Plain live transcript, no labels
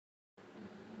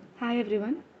Hi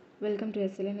everyone, welcome to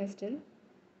SLN acetyl.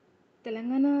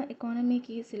 Telangana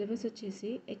ఎకానమీకి syllabus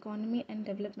వచ్చేసి economy and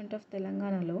development of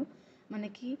తెలంగాణలో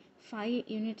మనకి 5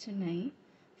 యూనిట్స్ ఉన్నాయి.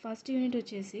 ఫస్ట్ యూనిట్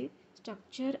వచ్చేసి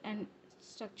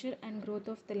structure and growth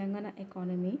of Telangana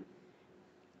economy.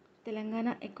 Telangana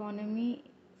economy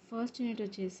first unit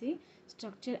వచ్చేసి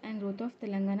structure and growth of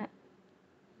Telangana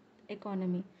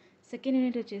economy. Second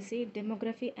unit వచ్చేసి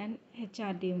demography and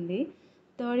HRD ఉంది.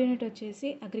 Third unit వచ్చేసి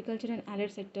అగ్రికల్చర్ అండ్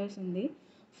అలైడ్ సెక్టర్స్ ఉంది.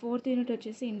 Fourth unit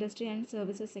వచ్చేసి ఇండస్ట్రీ అండ్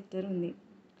సర్వీసెస్ సెక్టర్ ఉంది.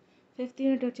 Fifth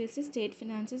unit వచ్చేసి state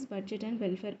finances, budget and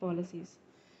welfare policies.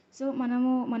 So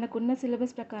మనకున్న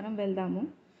syllabus ప్రకారం వెళ్దాము.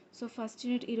 సో ఫస్ట్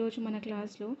యూనిట్ ఈరోజు మన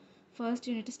క్లాస్లో first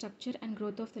unit structure and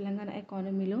growth of Telangana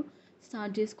ఎకానమీలో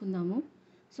స్టార్ట్ చేసుకుందాము.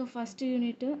 So first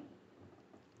unit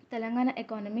Telangana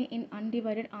economy in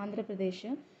undivided Andhra Pradesh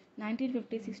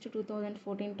 1956 to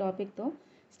 2014 టాపిక్తో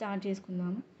స్టార్ట్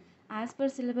చేసుకుందాము. As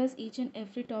per syllabus each and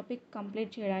every topic complete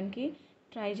చేయడానికి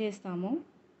ట్రై చేస్తాము.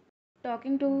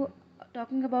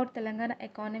 Talking about Telangana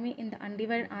economy in the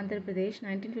undivided Andhra Pradesh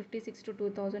 1956 to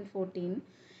 2014.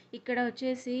 ఇక్కడ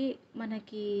వచ్చేసి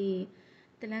మనకి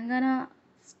Telangana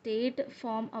state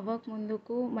form అవ్వక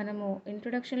ముందుకు మనము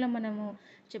ఇంట్రొడక్షన్లో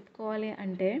చెప్పుకోవాలి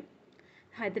అంటే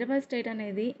హైదరాబాద్ స్టేట్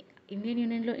అనేది ఇండియన్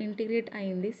యూనియన్లో ఇంటిగ్రేట్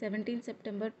అయింది 17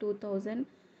 సెప్టెంబర్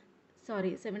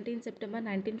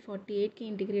 1948కి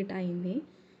ఇంటిగ్రేట్ అయింది.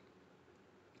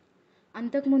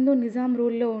 అంతకుముందు నిజాం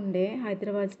రూల్లో ఉండే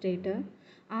హైదరాబాద్ స్టేట్.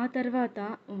 ఆ తర్వాత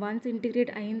వన్స్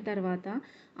ఇంటిగ్రేట్ అయిన తర్వాత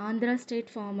ఆంధ్ర స్టేట్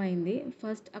ఫామ్ అయింది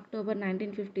 1st October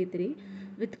 1953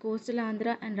 with coastal Andhra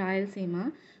and Rayalaseema.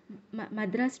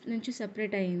 Madras నుంచి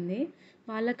సపరేట్ అయింది.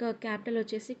 వాళ్ళకు క్యాపిటల్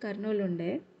వచ్చేసి కర్నూలు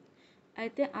ఉండే.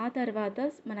 అయితే ఆ తర్వాత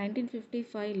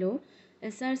 1955లో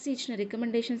ఎస్ఆర్సి ఇచ్చిన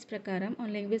రికమెండేషన్స్ ప్రకారం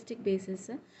on linguistic basis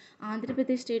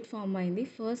Andhra Pradesh state form అయింది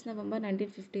 1st November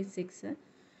 1956.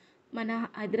 మన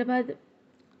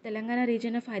Telangana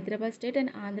region of Hyderabad state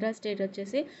and Andhra state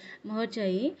వచ్చేసి మర్జ్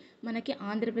అయ్యి మనకి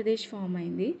ఆంధ్రప్రదేశ్ ఫామ్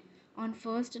అయింది ఆన్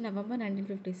 1st November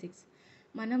 1956.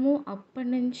 మనము అప్పటి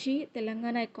నుంచి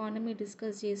తెలంగాణ ఎకానమీ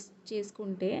డిస్కస్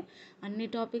చేసుకుంటే అన్ని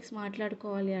టాపిక్స్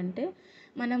మాట్లాడుకోవాలి అంటే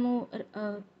మనము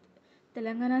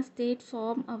తెలంగాణ స్టేట్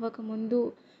ఫామ్ అవ్వకముందు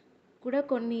కూడా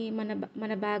కొన్ని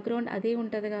మన బ్యాక్గ్రౌండ్ అదే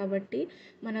ఉంటుంది కాబట్టి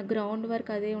మన గ్రౌండ్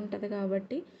వర్క్ అదే ఉంటుంది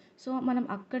కాబట్టి సో మనం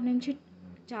అక్కడి నుంచి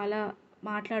చాలా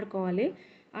మాట్లాడుకోవాలి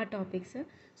ఆ టాపిక్స్.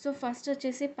 సో ఫస్ట్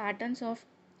వచ్చేసి patterns of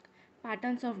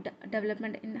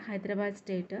development in Hyderabad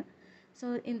state. So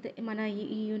మన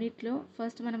ఈ యూనిట్లో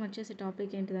ఫస్ట్ మనం వచ్చేసి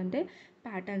టాపిక్ ఏంటిదంటే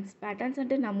ప్యాటర్న్స్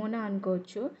అంటే నమూనా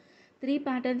అనుకోవచ్చు. 3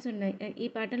 ప్యాటర్న్స్ ఉన్నాయి. ఈ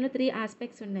ప్యాటర్న్లో 3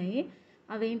 ఆస్పెక్ట్స్ ఉన్నాయి.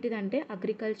 అవేంటిదంటే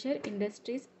అగ్రికల్చర్,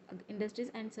 ఇండస్ట్రీస్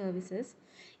అండ్ సర్వీసెస్.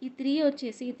 ఈ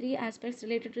 3 aspects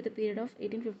related to the period of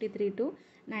 1853 to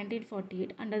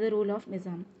 1948 under the rule of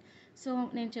Nizam. So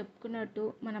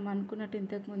మనం అనుకున్నట్టు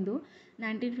ఇంతకుముందు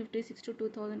 1956 to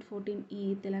 2014 ఈ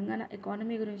తెలంగాణ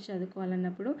ఎకానమీ గురించి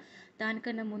చదువుకోవాలన్నప్పుడు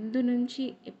దానికన్నా ముందు నుంచి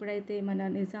ఎప్పుడైతే మన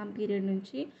నిజాం పీరియడ్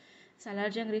నుంచి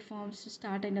సలార్జంగ్ రిఫార్మ్స్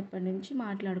స్టార్ట్ అయినప్పటి నుంచి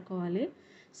మాట్లాడుకోవాలి.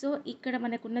 సో ఇక్కడ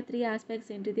మనకున్న 3 ఆస్పెక్ట్స్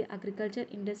ఏంటిది? Agriculture,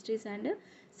 industries and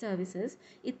services.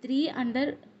 ఈ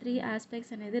 3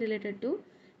 ఆస్పెక్ట్స్ అనేది రిలేటెడ్ టు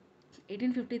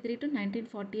 1853 to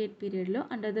 1948 పీరియడ్లో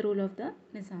under the rule of the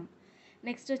Nizam.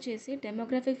 Next వచ్చేసి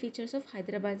demographic features of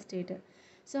Hyderabad state.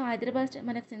 So Hyderabad state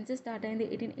మనకు సెన్సస్ స్టార్ట్ అయింది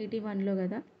 1881లో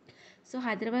కదా. సో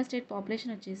హైదరాబాద్ స్టేట్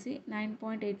పాపులేషన్ వచ్చేసి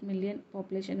 9.8 మిలియన్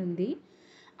పాపులేషన్ ఉంది.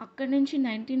 అక్కడి నుంచి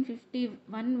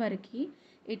 1951 వరకు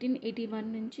 1881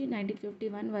 నుంచి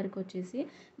 1951 వరకు వచ్చేసి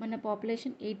మన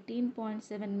పాపులేషన్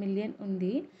 18.7 మిలియన్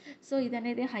ఉంది. సో ఇది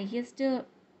అనేది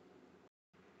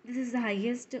this is the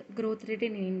highest growth rate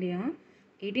in India.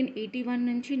 1881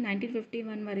 నుంచి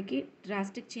 1951 వరకు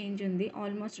డ్రాస్టిక్ చేంజ్ ఉంది,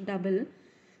 ఆల్మోస్ట్ డబుల్.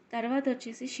 తర్వాత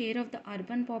వచ్చేసి share of the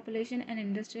urban population and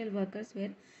industrial workers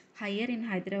wear higher in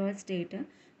Hyderabad state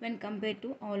when compare to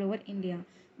all over India.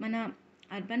 మన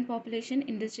urban population,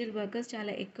 industrial workers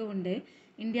చాలా ఎక్కువ ఉండే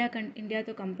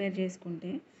ఇండియాతో compare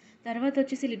చేసుకుంటే. తర్వాత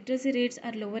వచ్చేసి literacy rates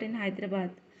are lower in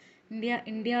Hyderabad.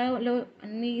 ఇండియాలో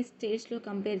అన్ని స్టేట్స్లో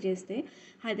కంపేర్ చేస్తే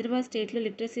హైదరాబాద్ స్టేట్లో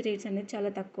లిటరసీ రేట్స్ అనేది చాలా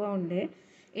తక్కువ ఉండే.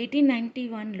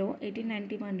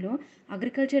 1891లో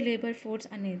అగ్రికల్చర్ లేబర్ ఫోర్స్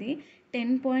అనేది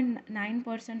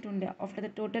 10.9% ఉండే. After the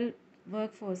total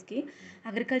work ఫోర్స్కి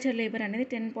agriculture labour అనేది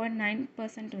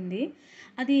 10.9% ఉంది.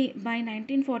 అది బై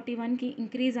 1941కి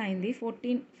ఇంక్రీజ్ అయింది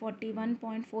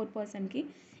 41.4%కి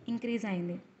ఇంక్రీజ్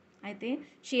అయింది. అయితే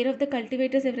షేర్ ఆఫ్ ద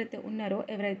కల్టివేటర్స్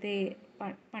ఎవరైతే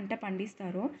పంట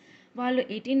పండిస్తారో వాళ్ళు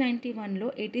 1891లో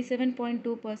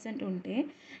 87.2% ఉంటే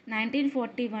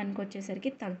 1941కి వచ్చేసరికి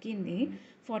తగ్గింది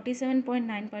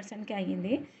 47.9%కి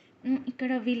అయ్యింది.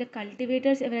 ఇక్కడ వీళ్ళ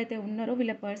కల్టివేటర్స్ ఎవరైతే ఉన్నారో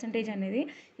వీళ్ళ పర్సంటేజ్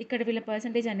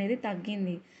అనేది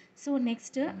తగ్గింది. So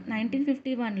next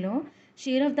 1951లో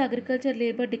share of the agriculture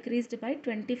labour decreased by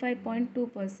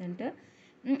 25.2%.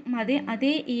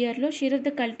 అదే ఇయర్‌లో షేర్ ఆఫ్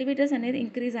ద కల్టివేటర్స్ అనేది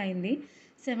ఇంక్రీజ్ అయింది.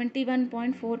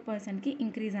 71.4%కి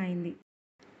ఇంక్రీజ్ అయింది.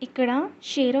 ఇక్కడ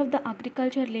share of the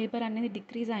agriculture labour అనేది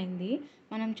డిక్రీజ్ అయింది.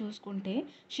 మనం చూసుకుంటే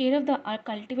షేర్ ఆఫ్ ద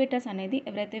కల్టివేటర్స్ అనేది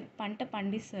ఎవరైతే పంట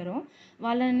పండిస్తారో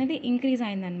వాళ్ళనేది ఇంక్రీజ్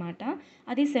అయిందనమాట.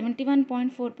 అది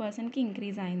 71.4%కి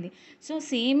ఇంక్రీజ్ అయింది. సో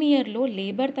సేమ్ ఇయర్‌లో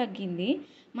లేబర్ తగ్గింది.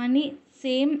 మనీ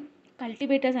సేమ్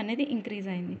కల్టివేటర్స్ అనేది ఇంక్రీజ్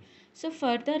అయింది. సో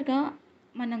ఫర్దర్‌గా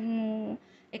మనము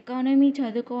ఎకానమీ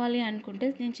చదువుకోవాలి అనుకుంటే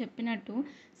నేను చెప్పినట్టు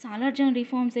సాలార్జంగ్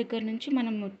రిఫార్మ్స్ దగ్గర నుంచి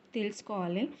మనము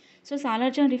తెలుసుకోవాలి. సో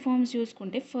సాలార్జంగ్ రిఫార్మ్స్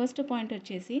చూసుకుంటే ఫస్ట్ పాయింట్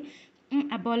వచ్చేసి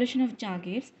అబాలిషన్ ఆఫ్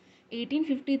జాగీర్స్.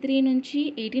 1853 నుంచి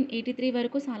 1883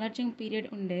 వరకు సాలార్జంగ్ పీరియడ్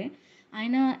ఉండే.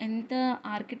 ఆయన ఎంత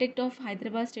ఆర్కిటెక్ట్ ఆఫ్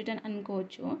హైదరాబాద్ స్టేట్ అని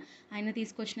అనుకోవచ్చు ఆయన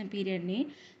తీసుకొచ్చిన పీరియడ్‌ని.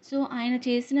 సో ఆయన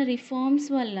చేసిన రిఫార్మ్స్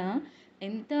వల్ల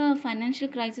ఎంత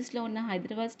ఫైనాన్షియల్ క్రైసిస్‌లో ఉన్న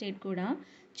హైదరాబాద్ స్టేట్ కూడా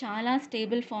చాలా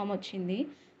స్టేబుల్ ఫామ్ వచ్చింది.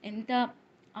 ఎంత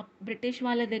బ్రిటిష్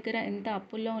వాళ్ళ దగ్గర ఎంత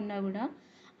అప్పుల్లో ఉన్నా కూడా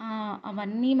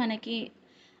అవన్నీ మనకి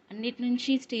అన్నిటి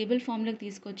నుంచి స్టేబుల్ ఫామ్‌లోకి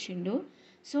తీసుకొచ్చిండు.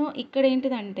 సో ఇక్కడ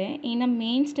ఏంటిదంటే ఈయన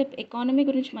మెయిన్ స్టెప్ ఎకానమీ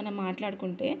గురించి మనం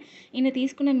మాట్లాడుకుంటే ఈయన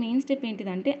తీసుకున్న మెయిన్ స్టెప్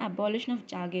ఏంటిదంటే అబాలిషన్ ఆఫ్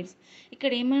జాగీర్స్.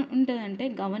 ఇక్కడ ఏముంటదంటే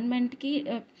గవర్నమెంట్‌కి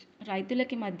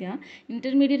రైతులకి మధ్య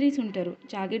ఇంటర్మీడియరీస్ ఉంటారు,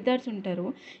 జాగీర్దార్స్ ఉంటారు.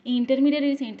 ఈ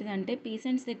ఇంటర్మీడియరీస్ ఏంటిదంటే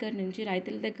పీసెంట్స్ దగ్గర నుంచి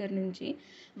రైతుల దగ్గర నుంచి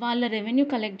వాళ్ళ రెవెన్యూ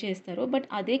కలెక్ట్ చేస్తారు. బట్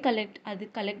అది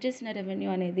కలెక్ట్ చేసిన రెవెన్యూ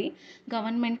అనేది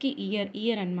గవర్నమెంట్‌కి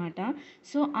ఇయర్ అనమాట.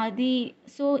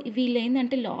 సో వీళ్ళు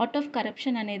ఏంటంటే లాట్ ఆఫ్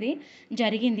కరప్షన్ అనేది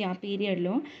జరిగింది ఆ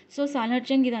పీరియడ్‌లో. సో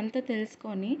సాలార్జంగ్ ఇదంతా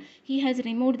తెలుసుకొని he has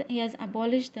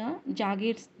abolished the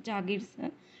jagirs.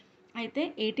 అయితే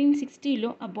 1860లో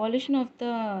abolition of the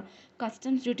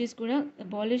customs duties కూడా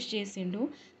అబాలిష్ చేసిండు.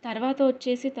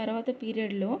 తర్వాత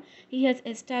పీరియడ్‌లో హీ హాజ్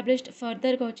ఎస్టాబ్లిష్డ్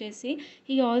ఫర్దర్‌గా వచ్చేసి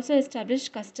he also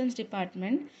established customs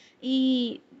department. ఈ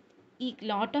ఈ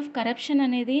లాట్ ఆఫ్ కరప్షన్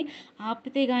అనేది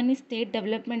ఆపితే కానీ స్టేట్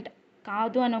డెవలప్మెంట్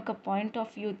కాదు అని ఒక point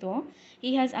of వ్యూతో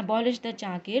he has abolished the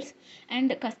jagirs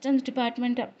and customs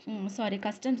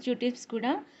duties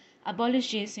కూడా అబాలిష్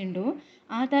చేసిండు.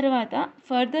 ఆ తర్వాత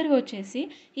ఫర్దర్గా వచ్చేసి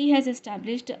హీ హాజ్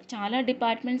ఎస్టాబ్లిష్డ్ చాలా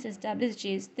డిపార్ట్మెంట్స్ ఎస్టాబ్లిష్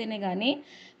చేస్తేనే కానీ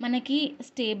మనకి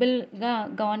స్టేబుల్గా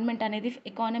గవర్నమెంట్ అనేది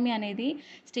ఎకానమీ అనేది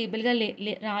స్టేబుల్గా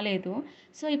రాలేదు.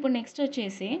 సో ఇప్పుడు నెక్స్ట్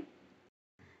వచ్చేసి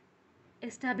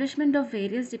establishment of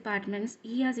various departments.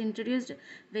 He has introduced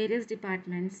various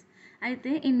departments.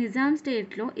 అయితే ఈ నిజాం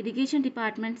స్టేట్లో ఇరిగేషన్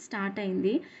డిపార్ట్మెంట్ స్టార్ట్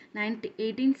అయింది.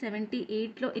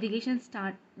 1878లో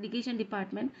ఇరిగేషన్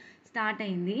డిపార్ట్మెంట్ స్టార్ట్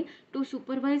అయింది to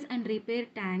supervise and repair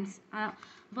tanks.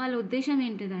 వాళ్ళ ఉద్దేశం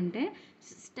ఏంటిదంటే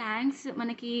ట్యాంక్స్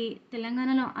మనకి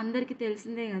తెలంగాణలో అందరికీ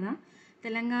తెలిసిందే కదా,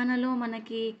 తెలంగాణలో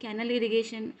మనకి కెనల్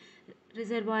ఇరిగేషన్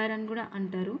రిజర్వాయర్ అని కూడా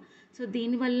అంటారు. సో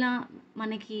దీనివల్ల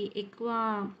మనకి ఎక్కువ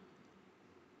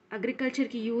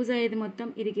అగ్రికల్చర్కి యూజ్ అయ్యేది మొత్తం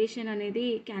ఇరిగేషన్ అనేది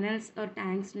కెనల్స్ ఆర్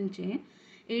ట్యాంక్స్ నుంచే.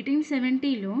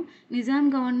 1870లో Nizam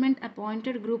government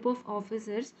appointed group of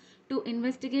officers to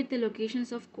investigate the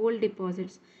locations of coal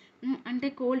deposits. అంటే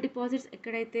కోల్ డిపాజిట్స్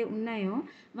ఎక్కడైతే ఉన్నాయో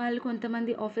వాళ్ళు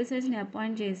కొంతమంది ఆఫీసర్స్ని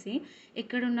అపాయింట్ చేసి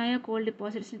ఎక్కడ ఉన్నాయో కోల్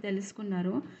డిపాజిట్స్ని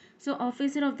తెలుసుకున్నారు. So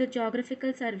officer of the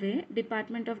geographical survey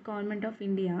department of government of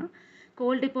India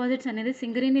coal deposits అనేది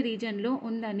సింగరేణి రీజియన్లో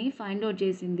ఉందని ఫైండ్ అవుట్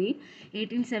చేసింది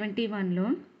 1871లో.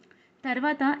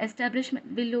 తర్వాత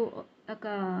వీళ్ళు ఒక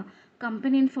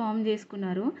కంపెనీని ఫామ్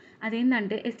చేసుకున్నారు.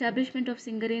 అదేంటంటే establishment of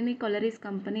Singareni కొలరీస్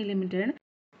company limited.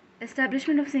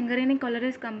 Establishment of Singareni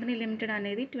కొలరీస్ company limited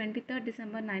అనేది 23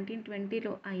 డిసెంబర్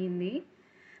 1920లో అయ్యింది.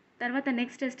 తర్వాత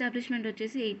నెక్స్ట్ ఎస్టాబ్లిష్మెంట్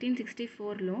వచ్చేసి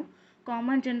 1864లో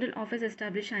కామన్ జనరల్ ఆఫీస్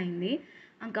ఎస్టాబ్లిష్ అయింది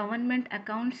గవర్నమెంట్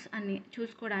అకౌంట్స్ అని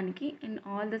చూసుకోవడానికి ఇన్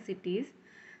ఆల్ ద సిటీస్.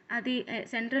 అది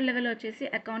సెంట్రల్ లెవెల్ వచ్చేసి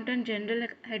అకౌంటెంట్ జనరల్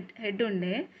హెడ్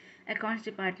ఉండే అకౌంట్స్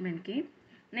డిపార్ట్మెంట్కి.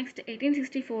 Next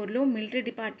 1864లో military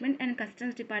department and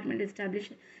customs department establish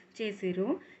చేసిరు.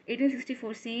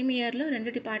 1864 సేమ్ ఇయర్లో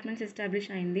 2 డిపార్ట్మెంట్స్ ఎస్టాబ్లిష్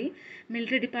అయింది,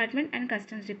 military department and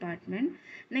customs department.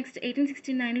 Next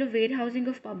 1869లో wear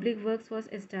housing of public works was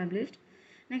established.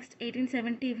 Next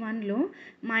 1871లో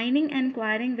mining and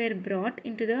quarrying wear brought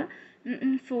in to the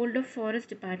fold of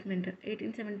forest department.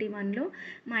 1871లో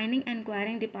mining and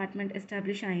quarrying department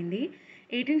establish అయింది.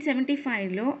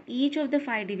 1875లో each of the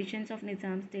 5 divisions of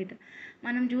Nizam state.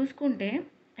 మనం చూసుకుంటే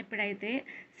ఎప్పుడైతే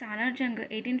సాలార్జంగ్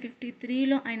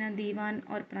 1853లో ఆయన Dewan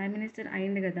are prime minister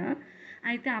అయింది కదా,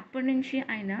 అయితే అప్పటి నుంచి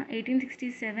ఆయన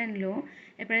 1867లో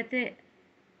ఎప్పుడైతే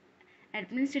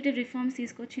అడ్మినిస్ట్రేటివ్ రిఫార్మ్స్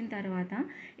తీసుకొచ్చిన తర్వాత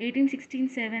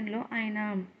 1867లో ఆయన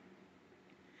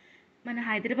మన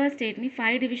హైదరాబాద్ స్టేట్ని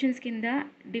 5 డివిజన్స్ కింద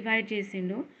డివైడ్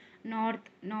చేసిండు.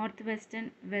 నార్త్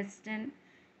వెస్టర్న్,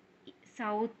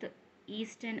 సౌత్,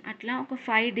 ఈస్టర్న్ అట్లా ఒక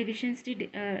 5 డివిజన్స్ని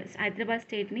హైదరాబాద్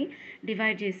స్టేట్ని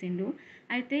డివైడ్ చేసిండు.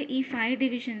 అయితే ఈ 5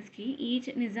 డివిజన్స్కి ఈచ్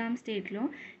నిజాం స్టేట్లో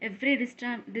ఎవ్రీ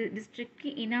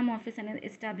డిస్ట్రిక్ట్కి ఇనామ్ ఆఫీస్ అనేది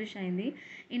ఎస్టాబ్లిష్ అయింది.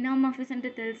 ఇనామ్ ఆఫీస్ అంటే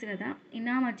తెలుసు కదా,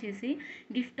 ఇనామ్ వచ్చేసి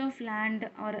gift of land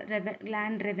are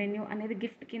land revenue అనేది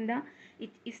గిఫ్ట్ కింద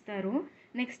ఇస్తారు.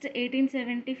 Next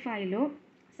 1875లో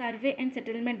survey and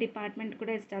settlement department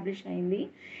కూడా ఎస్టాబ్లిష్ అయింది.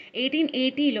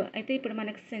 1880లో అయితే ఇప్పుడు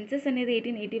మనకు సెన్సస్ అనేది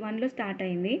 1881లో స్టార్ట్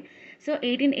అయింది. సో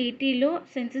 1880లో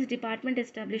సెన్సస్ డిపార్ట్మెంట్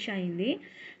ఎస్టాబ్లిష్ అయింది.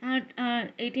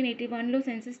 1881లో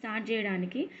సెన్సస్ స్టార్ట్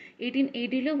చేయడానికి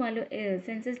 1880లో వాళ్ళు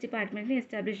సెన్సస్ డిపార్ట్మెంట్ని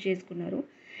ఎస్టాబ్లిష్ చేసుకున్నారు.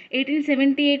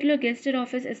 1878లో గెస్టెడ్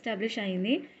ఆఫీస్ ఎస్టాబ్లిష్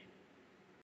అయింది.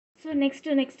 సో నెక్స్ట్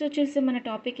వచ్చేసి మన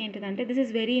టాపిక్ ఏంటిదంటే, this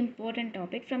is very important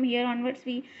topic. From here onwards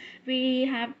we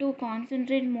have to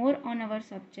concentrate more on our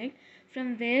subject. From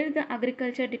where the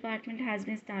agriculture department has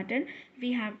been started,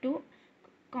 we have to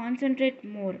concentrate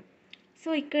more. So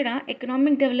ఇక్కడ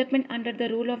economic development under the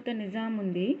rule of the Nizam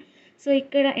ఉంది. So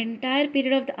ఇక్కడ entire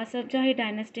period of the అసఫ్జాహీ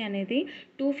dynasty అనేది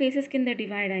 2 faces కింద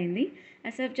divide అయింది.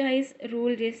 అసఫ్జాహీస్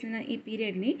rule చేసిన ఈ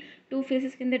పీరియడ్ని 2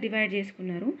 faces కింద divide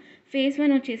చేసుకున్నారు. ఫేజ్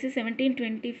 1 వచ్చేసి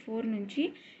 1724 నుంచి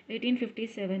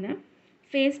 1857,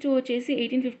 ఫేజ్ 2 వచ్చేసి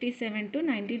 1857 to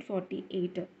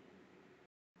 1948.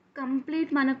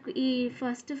 కంప్లీట్ మనకు ఈ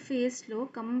ఫస్ట్ ఫేజ్లో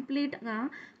కంప్లీట్గా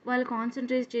వాళ్ళు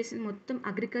కాన్సన్ట్రేట్ చేసిన మొత్తం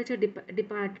అగ్రికల్చర్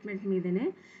డిపార్ట్మెంట్ మీదనే.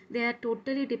 They are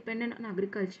totally dependent on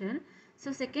agriculture. So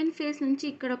second phase నుంచి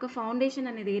ఇక్కడ ఒక ఫౌండేషన్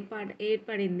అనేది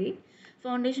ఏర్పడింది.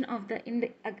 Foundation of the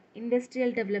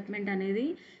industrial development అనేది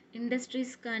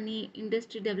ఇండస్ట్రీస్ కానీ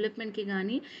ఇండస్ట్రీ డెవలప్మెంట్కి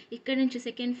కానీ ఇక్కడ నుంచి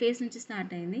సెకండ్ ఫేజ్ నుంచి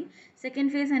స్టార్ట్ అయింది.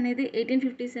 సెకండ్ ఫేజ్ అనేది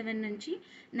 1857 నుంచి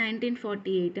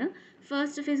 1948.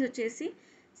 ఫస్ట్ ఫేజ్ వచ్చేసి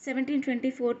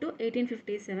 1724 to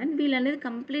 1857. వీళ్ళు అనేది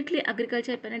కంప్లీట్లీ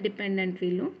అగ్రికల్చర్ పైన డిపెండెంట్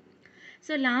వీళ్ళు.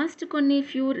 సో లాస్ట్ కొన్ని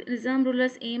ఫ్యూ నిజాం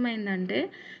రూలర్స్ ఏమైందంటే,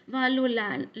 వాళ్ళు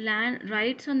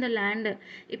రైట్స్ ఆన్ ద ల్యాండ్,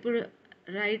 ఇప్పుడు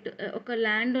ఒక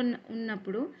ల్యాండ్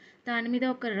ఉన్నప్పుడు దాని మీద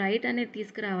ఒక రైట్ అనేది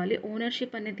తీసుకురావాలి,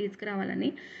 ఓనర్షిప్ అనేది తీసుకురావాలని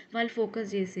వాళ్ళు ఫోకస్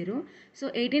చేసారు. సో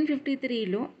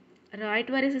 1853లో రైట్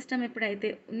వారీ సిస్టమ్ ఎప్పుడైతే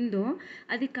ఉందో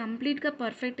అది కంప్లీట్గా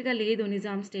పర్ఫెక్ట్గా లేదు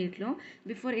నిజాం స్టేట్లో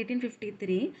బిఫోర్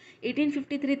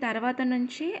 1853 తర్వాత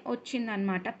నుంచి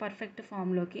వచ్చిందనమాట పర్ఫెక్ట్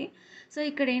ఫామ్లోకి. సో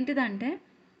ఇక్కడ ఏంటిదంటే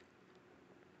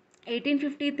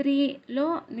 1853లో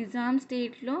నిజాం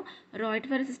స్టేట్లో రైట్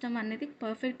వారీ సిస్టమ్ అనేది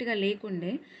పర్ఫెక్ట్గా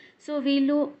లేకుండే. సో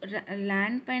వీళ్ళు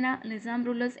ల్యాండ్ పైన నిజాం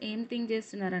రూలర్స్ ఏం థింక్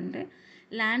చేస్తున్నారంటే,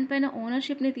 ల్యాండ్ పైన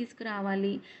ఓనర్షిప్ని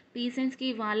తీసుకురావాలి, పీసెంట్స్కి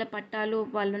వాళ్ళ పట్టాలు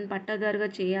వాళ్ళని పట్టాదారుగా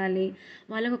చేయాలి,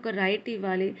 వాళ్ళకు ఒక రైట్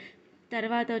ఇవ్వాలి,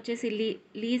 తర్వాత వచ్చేసి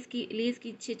లీజ్కి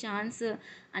ఇచ్చే ఛాన్స్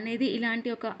అనేది ఇలాంటి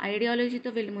ఒక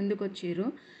ఐడియాలజీతో వీళ్ళు ముందుకు వచ్చారు.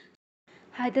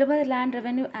 Hyderabad land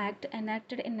revenue act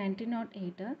enacted in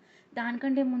 1908.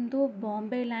 దానికంటే ముందు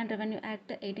బాంబే ల్యాండ్ రెవెన్యూ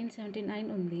యాక్ట్ 1879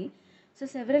 ఉంది. So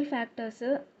several factors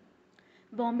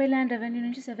Bombay land revenue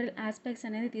నుంచి సెవెరల్ ఆస్పెక్ట్స్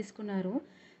అనేది తీసుకున్నారు.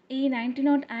 ఈ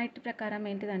 1908 యాక్ట్ ప్రకారం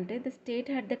ఏంటిదంటే, the state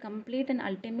had the complete and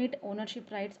ultimate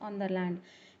ownership rights on the land.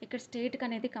 ఇక్కడ స్టేట్కి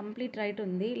అనేది కంప్లీట్ రైట్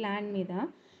ఉంది ల్యాండ్ మీద.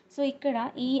 సో ఇక్కడ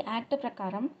ఈ యాక్ట్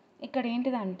ప్రకారం ఇక్కడ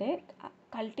ఏంటిదంటే,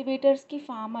 కల్టివేటర్స్కి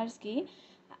ఫార్మర్స్కి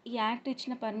ఈ యాక్ట్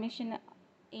ఇచ్చిన పర్మిషన్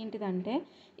ఏంటిదంటే,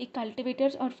 ఈ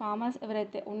కల్టివేటర్స్ ఆర్ ఫార్మర్స్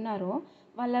ఎవరైతే ఉన్నారో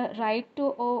వాళ్ళ right to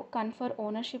confer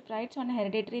ownership rights on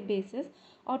hereditary basis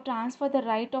are transfer the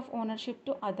right of ownership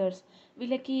to others.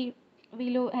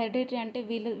 వీళ్ళు హెరిడిటరీ అంటే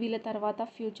వీళ్ళ తర్వాత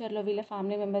ఫ్యూచర్లో వీళ్ళ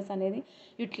ఫ్యామిలీ మెంబర్స్ అనేది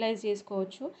యూటిలైజ్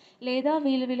చేసుకోవచ్చు, లేదా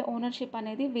వీళ్ళ ఓనర్షిప్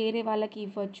అనేది వేరే వాళ్ళకి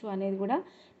ఇవ్వచ్చు అనేది కూడా,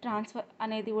 ట్రాన్స్ఫర్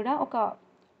అనేది కూడా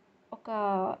ఒక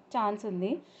ఛాన్స్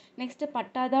ఉంది. Next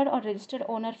pattadar are registered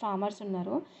owner farmers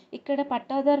ఉన్నారు. ఇక్కడ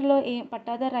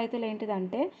పట్టాదార్ రైతులు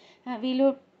ఏంటిదంటే,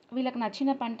 వీళ్ళకి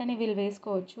నచ్చిన పంటని వీళ్ళు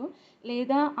వేసుకోవచ్చు,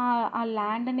 లేదా ఆ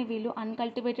ల్యాండ్ని వీళ్ళు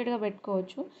అన్కల్టివేటెడ్గా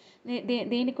పెట్టుకోవచ్చు.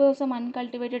 దేనికోసం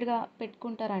అన్కల్టివేటెడ్గా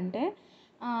పెట్టుకుంటారంటే,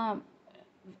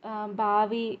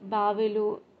 బావిలు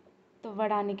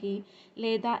తవ్వడానికి,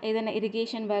 లేదా ఏదైనా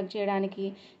ఇరిగేషన్ వర్క్ చేయడానికి,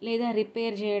 లేదా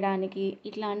రిపేర్ చేయడానికి,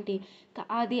 ఇట్లాంటి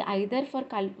అది ఐదర్ ఫర్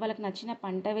వాళ్ళకి నచ్చిన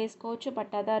పంట వేసుకోవచ్చు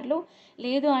పట్టాదారులు,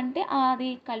 లేదు అంటే అది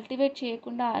కల్టివేట్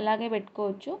చేయకుండా అలాగే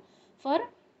పెట్టుకోవచ్చు ఫర్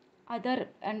అదర్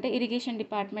అంటే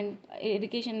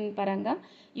ఇరిగేషన్ పరంగా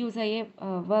యూజ్ అయ్యే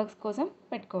వర్క్స్ కోసం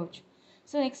పెట్టుకోవచ్చు.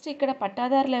 సో నెక్స్ట్ ఇక్కడ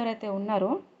పట్టాదారులు ఎవరైతే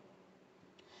ఉన్నారో,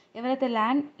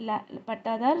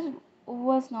 pattadar who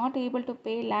was not able to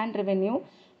pay land revenue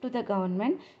to the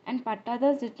government and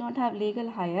pattas did not have legal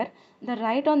hire, the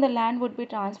right on the land would be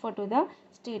transferred to the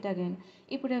state again.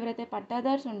 ఇప్పుడు ఎవరైతే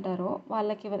పట్టాదార్స్ ఉంటారో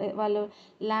వాళ్ళు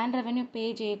land revenue pay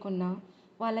చేయకుండా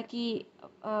వాళ్ళకి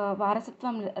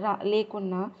వారసత్వం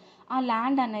లేకున్నా ఆ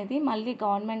land అనేది మళ్ళీ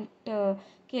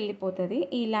గవర్నమెంట్కి వెళ్ళిపోతుంది.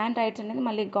 ఈ ల్యాండ్ రైట్స్ అనేది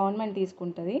మళ్ళీ గవర్నమెంట్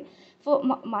తీసుకుంటుంది.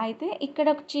 అయితే ఇక్కడ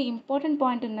వచ్చి ఇంపార్టెంట్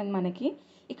పాయింట్ ఉన్నది మనకి.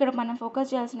 ఇక్కడ మనం ఫోకస్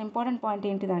చేయాల్సిన ఇంపార్టెంట్ పాయింట్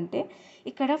ఏంటిదంటే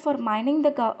ఇక్కడ ఫర్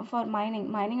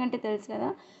మైనింగ్ అంటే తెలుసు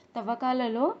కదా,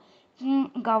 తవ్వకాలలో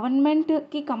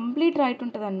గవర్నమెంట్కి కంప్లీట్ రైట్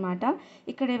ఉంటుంది అనమాట.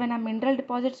 ఇక్కడ ఏమైనా మినరల్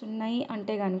డిపాజిట్స్ ఉన్నాయి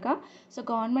అంటే కనుక so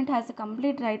government has a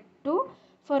complete right to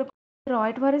for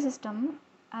Royalty system.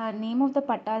 Name of the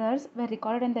patadars were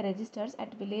recorded in the registers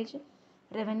at village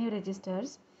revenue registers.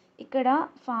 ఇక్కడ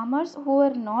farmers who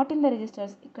are not in the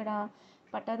registers, ఇక్కడ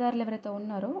పట్టాదారులు ఎవరైతే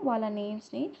ఉన్నారో వాళ్ళ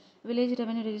నేమ్స్ని village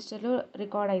revenue రిజిస్టర్లో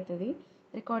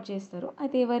record చేస్తారు.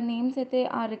 అయితే ఎవరి names అయితే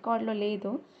ఆ రికార్డ్లో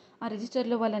లేదో, ఆ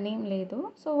రిజిస్టర్లో వాళ్ళ నేమ్ లేదు,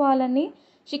 సో వాళ్ళని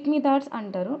షిక్మీదార్స్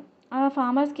అంటారు. ఆ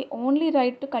ఫార్మర్స్కి only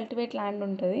right to cultivate land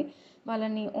ఉంటుంది,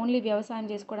 వాళ్ళని ఓన్లీ వ్యవసాయం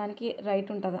చేసుకోవడానికి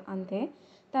రైట్ ఉంటుంది అంతే.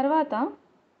 తర్వాత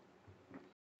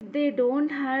they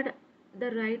don't had the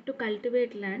right to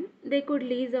cultivate land, they could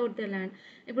lease out the land.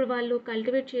 ఇప్పుడు వాళ్ళు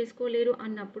కల్టివేట్ చేసుకోలేరు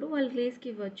అన్నప్పుడు వాళ్ళు లీజ్కి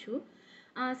ఇవ్వచ్చు.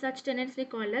 Such టెనెంట్స్ని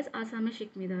called as ఆసామీ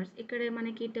షిక్మీదార్స్. ఇక్కడ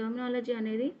మనకి టర్మినాలజీ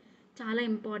అనేది చాలా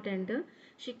ఇంపార్టెంట్.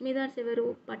 షిక్మీదార్స్ ఎవరు?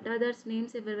 పట్టాదార్స్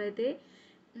నేమ్స్ ఎవరైతే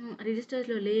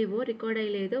రిజిస్టర్స్లో లేవో, రికార్డ్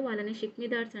అయ్యలేదో వాళ్ళని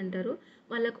షిక్మీదార్స్ అంటారు.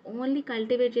 వాళ్ళకు ఓన్లీ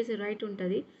కల్టివేట్ చేసే రైట్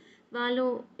ఉంటుంది. వాళ్ళు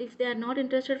if they are not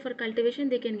interested for cultivation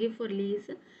they can give for lease.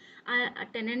 ఆ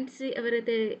టెనెంట్స్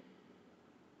ఎవరైతే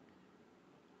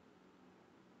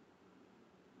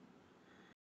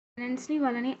టెనెంట్స్ని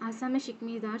వాళ్ళని అస్సామీ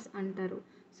షిక్మీదార్స్ అంటారు.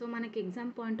 సో మనకి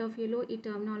ఎగ్జామ్ పాయింట్ ఆఫ్ వ్యూలో ఈ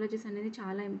టర్మినాలజీస్ అనేది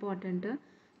చాలా ఇంపార్టెంట్,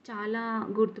 చాలా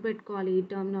గుర్తుపెట్టుకోవాలి ఈ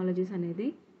టర్మినాలజీస్ అనేది.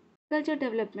 అగ్రికల్చర్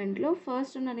డెవలప్మెంట్లో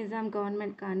ఫస్ట్ ఉన్న నిజాం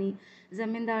గవర్నమెంట్ కానీ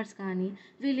జమీందార్స్ కానీ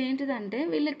వీళ్ళు ఏంటిదంటే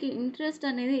వీళ్ళకి ఇంట్రెస్ట్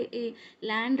అనేది ఈ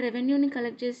ల్యాండ్ రెవెన్యూని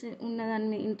కలెక్ట్ చేసి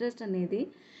ఉన్నదాన్ని ఇంట్రెస్ట్ అనేది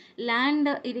ల్యాండ్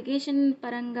ఇరిగేషన్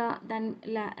పరంగా దాని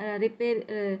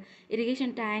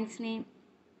ఇరిగేషన్ ట్యాంక్స్ని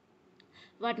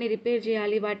వాటిని రిపేర్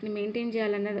చేయాలి, వాటిని మెయింటైన్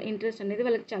చేయాలన్న ఇంట్రెస్ట్ అనేది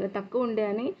వాళ్ళకి చాలా తక్కువ ఉండే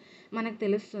అని మనకు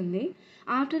తెలుస్తుంది.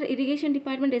 ఆఫ్టర్ ఇరిగేషన్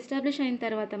డిపార్ట్మెంట్ ఎస్టాబ్లిష్ అయిన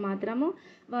తర్వాత మాత్రము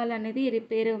వాళ్ళు అనేది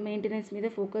రిపేర్ మెయింటెనెన్స్ మీద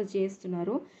ఫోకస్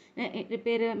చేస్తున్నారు.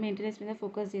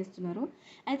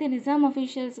 అయితే నిజాం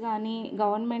అఫీషియల్స్ కానీ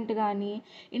గవర్నమెంట్ కానీ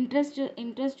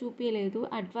ఇంట్రెస్ట్ చూపించలేదు,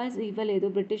 అడ్వైస్ ఇవ్వలేదు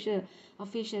బ్రిటిష్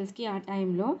అఫీషియల్స్కి. ఆ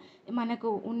టైంలో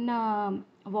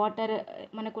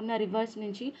మనకున్న రివర్స్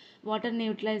నుంచి వాటర్ని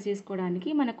యూటిలైజ్ చేసుకోవడానికి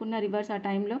మనకున్న రివర్స్ ఆ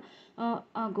టైంలో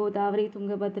గోదావరి,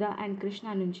 తుంగభద్ర అండ్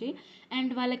కృష్ణా నుంచి,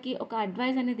 అండ్ వాళ్ళకి ఒక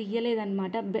అడ్వైస్ అనేది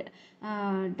ఇవ్వలేదన్నమాట.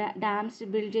 డ్యామ్స్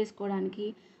బిల్డ్ చేసుకోవడానికి,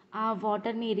 ఆ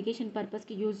వాటర్ని ఇరిగేషన్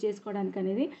పర్పస్కి యూజ్ చేసుకోవడానికి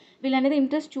అనేది వీళ్ళనేది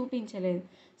ఇంట్రెస్ట్ చూపించలేదు.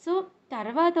 సో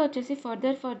తర్వాత వచ్చేసి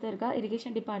ఫర్దర్గా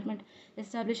ఇరిగేషన్ డిపార్ట్మెంట్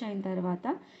ఎస్టాబ్లిష్ అయిన తర్వాత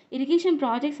ఇరిగేషన్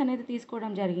ప్రాజెక్ట్స్ అనేది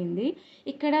తీసుకోవడం జరిగింది.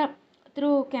 ఇక్కడ through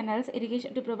canals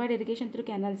to provide irrigation through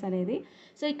canals అనేది.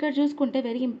 సో ఇక్కడ చూసుకుంటే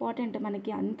వెరీ ఇంపార్టెంట్,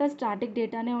 మనకి అంతా స్టాటిక్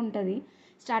డేటానే ఉంటుంది,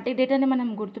 స్టాటిక్ డేటాని మనం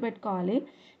గుర్తుపెట్టుకోవాలి.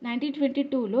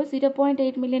 1922లో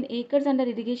 0.8 మిలియన్ ఏకర్స్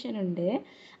అండర్ ఇరిగేషన్ ఉండే,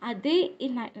 అదే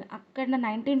అక్కడ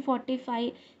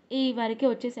 1945 ఈ వరకు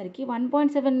వచ్చేసరికి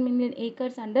 1.7 మిలియన్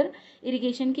ఏకర్స్ అండర్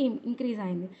ఇరిగేషన్కి ఇంక్రీజ్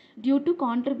అయింది due to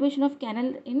contribution of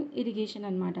canal in irrigation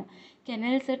అనమాట.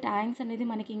 కెనల్స్, ట్యాంక్స్ అనేది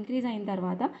మనకి ఇంక్రీజ్ అయిన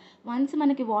తర్వాత వన్స్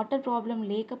మనకి వాటర్ ప్రాబ్లం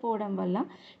లేకపోవడం వల్ల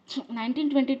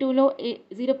 1922లో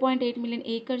 0.8 మిలియన్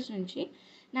ఏకర్స్ నుంచి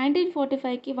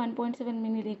 1945కి 1.7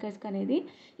 మిలియన్ ఏకర్స్కి అనేది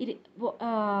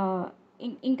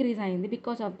ఇంక్రీజ్ అయింది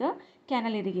because of the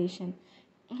canal irrigation.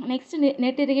 Next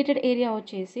net irrigated area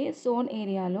వచ్చేసి సోన్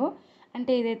ఏరియాలో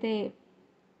అంటే ఏదైతే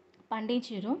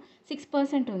పండించారో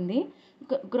 6% ఉంది.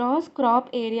 Gross crop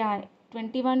area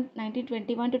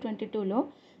 1921 to 22లో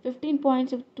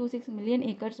 15.26 million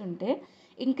acres ఉంటే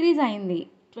ఇంక్రీజ్ అయింది.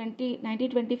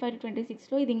 1925 to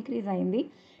 26లో ఇది ఇంక్రీజ్ అయింది,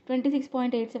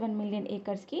 26.87 మిలియన్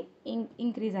ఏకర్స్కి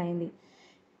ఇంక్రీజ్ అయింది.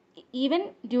 Even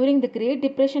during the great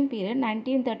depression period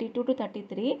 1932 to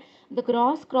 33 the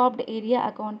gross cropped area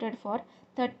accounted for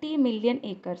 30 million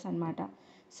acres అనమాట.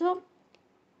 సో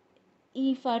ఈ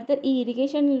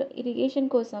ఇరిగేషన్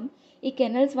కోసం ఈ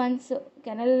కెనల్స్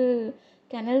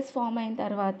ఫామ్ అయిన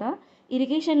తర్వాత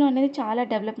ఇరిగేషన్లో అనేది చాలా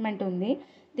డెవలప్మెంట్ ఉంది.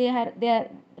 దే ఆర్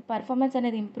పర్ఫార్మెన్స్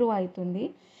అనేది ఇంప్రూవ్ అవుతుంది.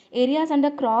 Areas and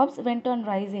the crops went on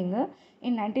rising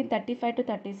in 1935 to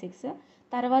 36.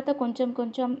 తర్వాత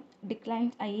కొంచెం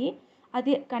డిక్లైన్స్ అయ్యి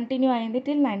అది కంటిన్యూ అయింది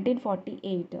టిల్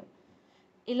 1948.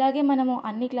 ఇలాగే మనము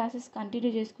అన్ని క్లాసెస్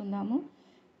కంటిన్యూ చేసుకుందాము.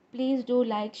 Please do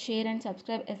like, share and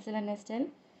subscribe SLNSTEL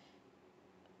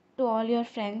to all your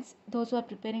friends, those who are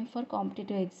preparing for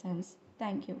competitive exams.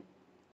 Thank you.